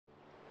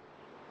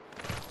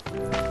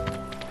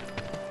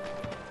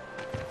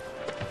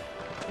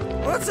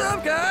What's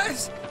up,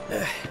 guys?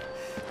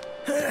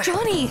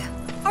 Johnny,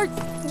 are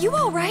you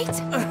all right?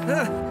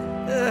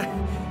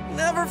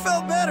 Never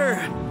felt better.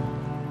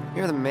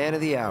 You're the man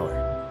of the hour.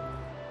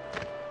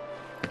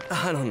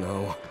 I don't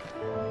know.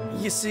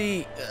 You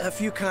see, a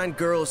few kind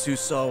girls who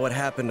saw what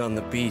happened on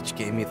the beach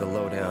gave me the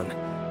lowdown.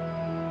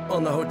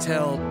 On the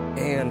hotel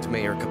and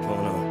Mayor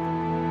Capono.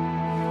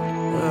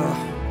 Ugh,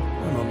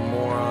 I'm a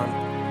moron.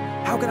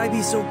 How could I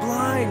be so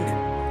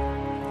blind?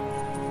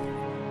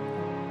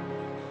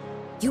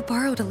 You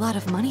borrowed a lot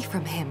of money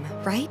from him,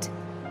 right?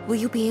 Will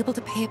you be able to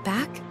pay it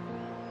back?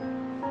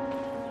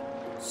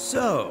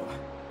 So,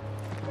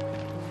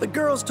 the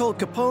girls told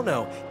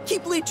Capono,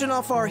 keep leeching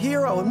off our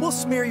hero and we'll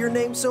smear your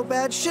name so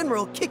bad Shinra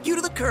will kick you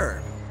to the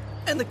curb.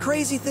 And the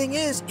crazy thing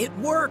is, it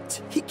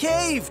worked. He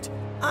caved.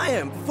 I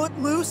am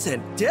footloose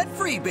and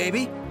debt-free,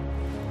 baby.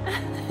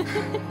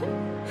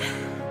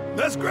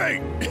 That's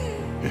great.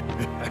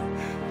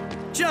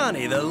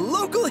 Johnny, the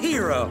local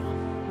hero.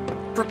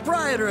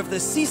 Proprietor of the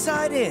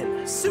Seaside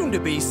Inn, soon to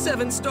be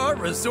 7-star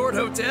resort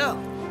hotel.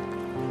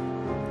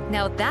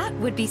 Now that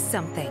would be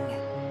something.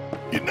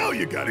 You know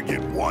you gotta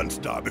get 1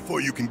 star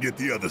before you can get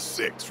the other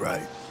 6,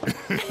 right?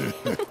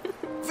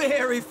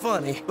 Very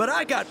funny, but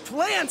I got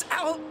plans.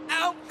 Ow,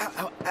 ow, ow,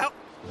 ow, ow.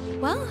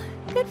 Well,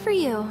 good for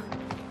you.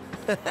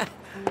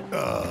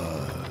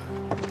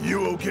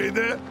 You okay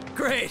there?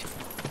 Great.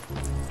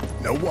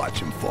 Now watch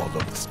him fall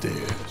up the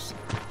stairs.